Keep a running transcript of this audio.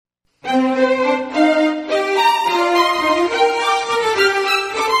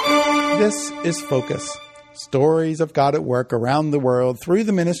This is Focus, stories of God at work around the world through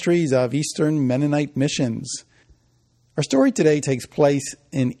the ministries of Eastern Mennonite Missions. Our story today takes place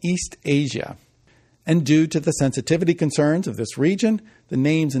in East Asia, and due to the sensitivity concerns of this region, the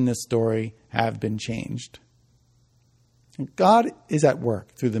names in this story have been changed. God is at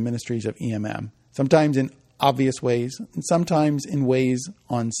work through the ministries of EMM, sometimes in obvious ways and sometimes in ways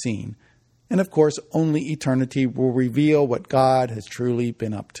unseen. And of course, only eternity will reveal what God has truly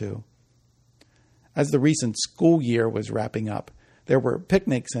been up to. As the recent school year was wrapping up, there were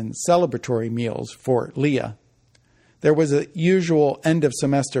picnics and celebratory meals for Leah. There was a usual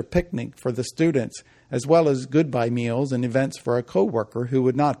end-of-semester picnic for the students, as well as goodbye meals and events for a co-worker who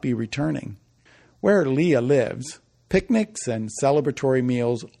would not be returning. Where Leah lives, picnics and celebratory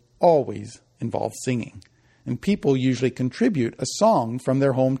meals always involve singing, and people usually contribute a song from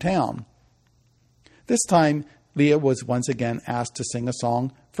their hometown. This time, Leah was once again asked to sing a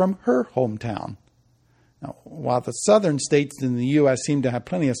song from her hometown. Now, while the southern states in the U.S. seem to have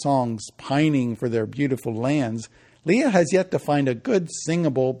plenty of songs pining for their beautiful lands, Leah has yet to find a good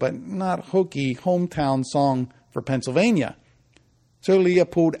singable but not hokey hometown song for Pennsylvania. So Leah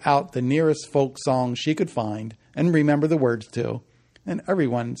pulled out the nearest folk song she could find and remember the words to, and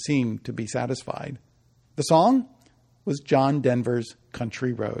everyone seemed to be satisfied. The song was John Denver's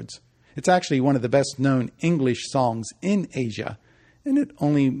Country Roads. It's actually one of the best-known English songs in Asia, and it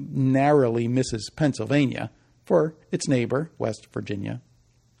only narrowly misses Pennsylvania for its neighbor, West Virginia.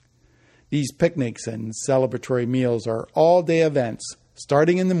 These picnics and celebratory meals are all-day events,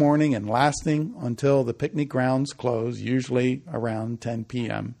 starting in the morning and lasting until the picnic grounds close, usually around 10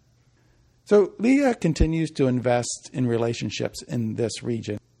 p.m. So Leah continues to invest in relationships in this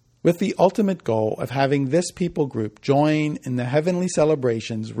region, with the ultimate goal of having this people group join in the heavenly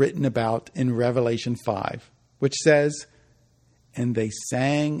celebrations written about in Revelation 5, which says, "And they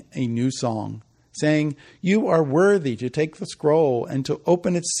sang a new song, saying, 'You are worthy to take the scroll and to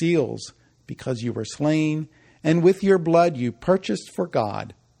open its seals, because you were slain, and with your blood you purchased for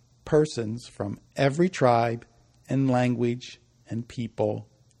God persons from every tribe and language and people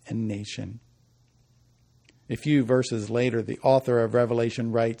and nation.'" A few verses later, the author of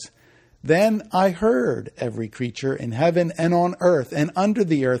Revelation writes, "Then I heard every creature in heaven and on earth and under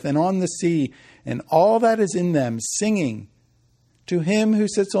the earth and on the sea and all that is in them singing, 'To him who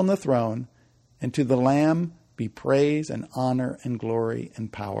sits on the throne and to the Lamb be praise and honor and glory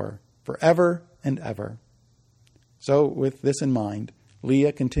and power forever and ever.'" So with this in mind,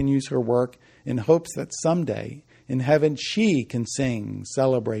 Leah continues her work in hopes that someday in heaven she can sing,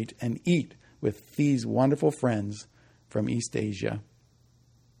 celebrate, and eat with these wonderful friends from East Asia.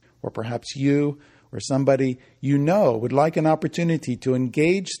 Or perhaps you or somebody you know would like an opportunity to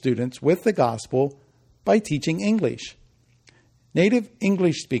engage students with the gospel by teaching English. Native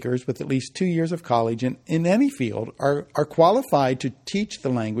English speakers with at least 2 years of college in any field are qualified to teach the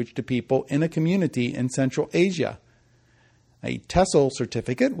language to people in a community in Central Asia. A TESOL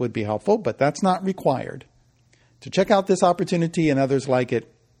certificate would be helpful, but that's not required. To check out this opportunity and others like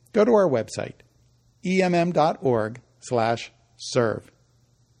it, go to our website, emm.org/serve.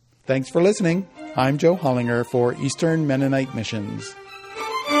 Thanks for listening. I'm Joe Hollinger for Eastern Mennonite Missions.